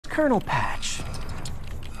Colonel Patch?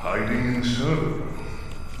 Hiding in the server room.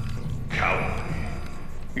 Cowardly.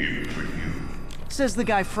 Even for you. Says the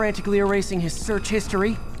guy frantically erasing his search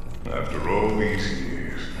history. After all these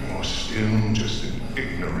years, you're still just an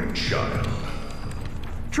ignorant child.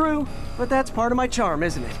 True, but that's part of my charm,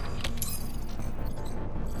 isn't it?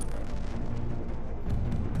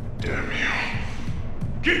 Damn you.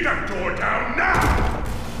 Get that door down now!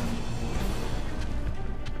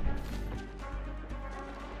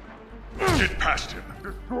 Get past him.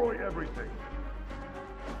 Destroy everything.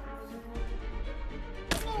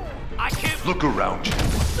 I can't... Look around you.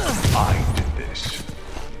 I did this.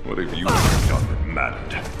 What have you done that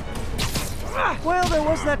mattered? Well, there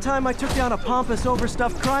was that time I took down a pompous,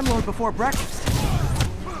 overstuffed crime lord before breakfast.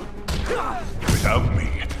 Without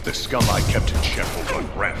me, the scum I kept in check will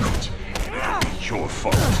run rampant. And it'll be your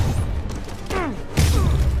fault.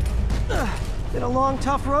 Been a long,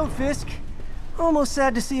 tough road, Fisk. Almost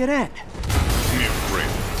sad to see it end. Mere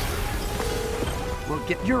friend. Well,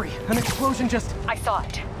 get Yuri. An explosion just... I saw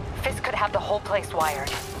it. Fisk could have the whole place wired.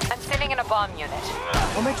 I'm sitting in a bomb unit.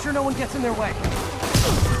 I'll make sure no one gets in their way.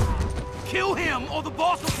 Kill him, or the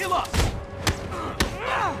boss will kill us!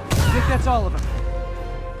 I think that's all of them.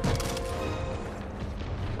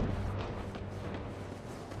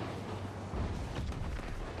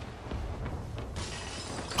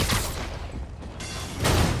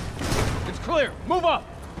 It's clear. Move up!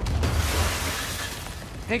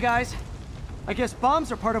 Hey, guys. I guess bombs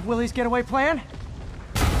are part of Willie's getaway plan?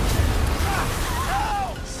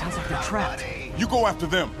 Sounds like they're trapped. You go after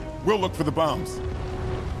them. We'll look for the bombs.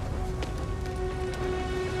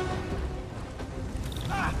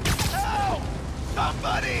 Help!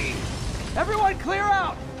 Somebody! Everyone clear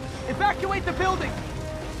out! Evacuate the building!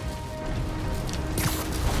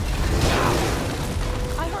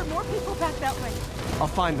 I heard more people back that way. I'll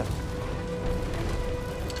find them.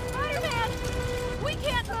 Spider-Man! We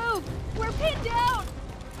can't move! We're pinned down!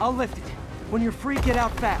 I'll lift it. When you're free, get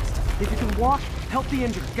out fast. If you can walk, help the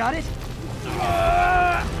injured. Got it?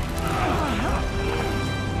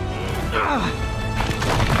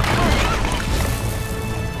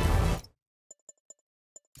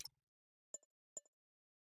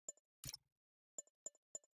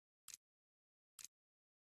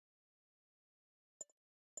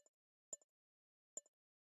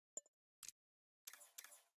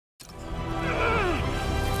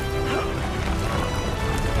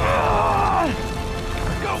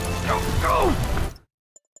 Go!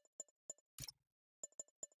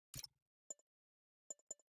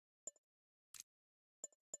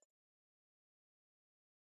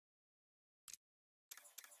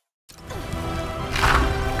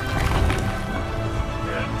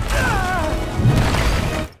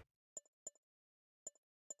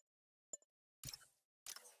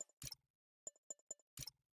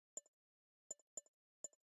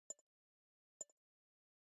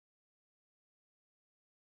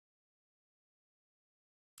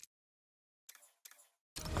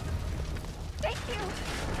 Thank you!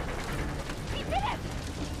 We did it!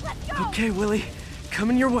 Let's go! Okay, Willie.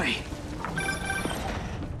 Coming your way.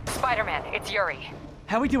 Spider-Man, it's Yuri.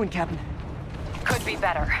 How we doing, Captain? Could be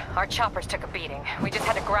better. Our choppers took a beating. We just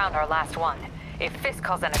had to ground our last one. If Fisk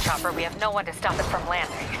calls in a chopper, we have no one to stop it from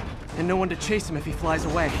landing. And no one to chase him if he flies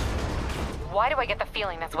away. Why do I get the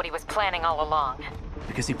feeling that's what he was planning all along?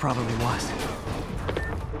 Because he probably was.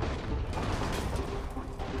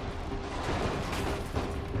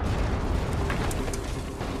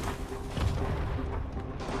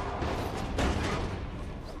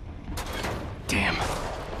 Damn.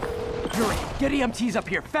 Yuri, get EMTs up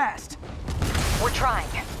here, fast! We're trying.